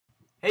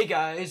Hey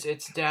guys,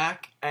 it's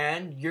DAK,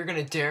 and you're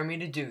gonna dare me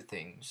to do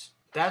things.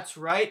 That's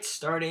right,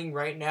 starting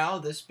right now,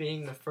 this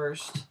being the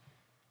first,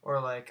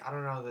 I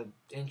don't know,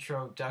 the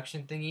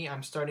introduction thingy,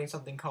 I'm starting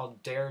something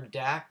called Dare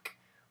DAK,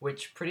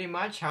 which pretty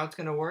much how it's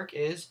gonna work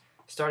is,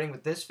 starting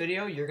with this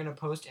video, you're gonna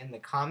post in the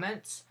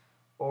comments,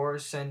 or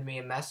send me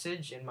a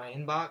message in my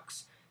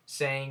inbox,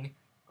 saying,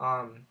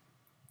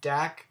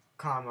 DAK,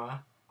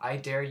 I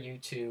dare you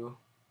to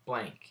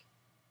blank.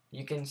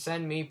 You can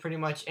send me pretty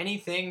much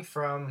anything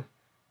from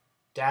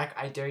DAK,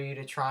 I dare you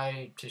to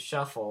try to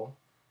shuffle.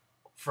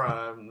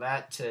 From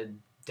that to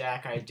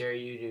DAK, I dare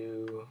you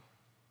to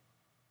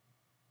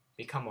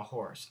become a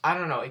horse. I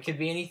don't know. It could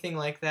be anything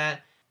like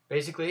that.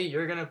 Basically,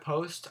 you're going to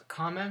post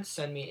comments,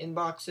 send me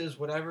inboxes,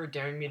 whatever,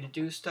 daring me to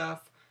do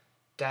stuff.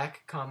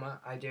 DAK,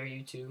 I dare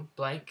you to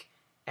blank.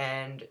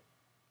 And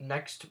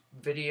next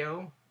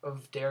video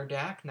of Dare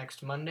DAK,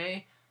 next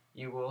Monday,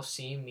 you will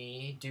see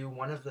me do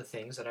one of the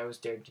things that I was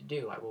dared to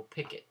do. I will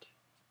pick it.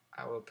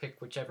 I will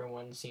pick whichever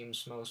one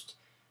seems most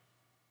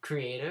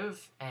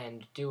creative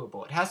and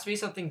doable. It has to be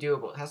something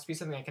doable. It has to be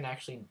something I can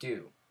actually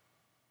do.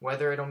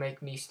 Whether it'll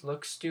make me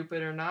look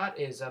stupid or not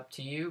is up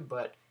to you,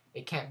 but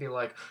it can't be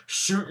like,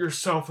 shoot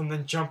yourself and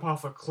then jump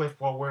off a cliff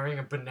while wearing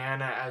a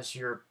banana as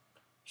your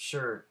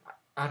shirt.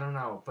 I don't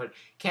know, but it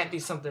can't be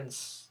something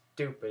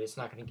stupid. It's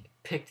not going to get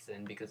picked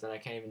then, because then I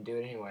can't even do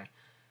it anyway.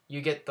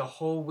 You get the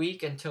whole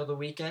week until the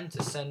weekend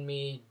to send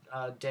me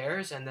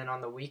dares, and then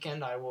on the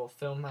weekend I will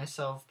film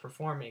myself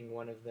performing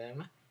one of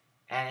them,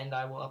 and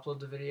I will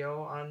upload the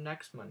video on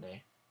next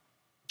Monday.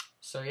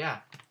 So yeah,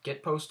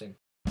 get posting.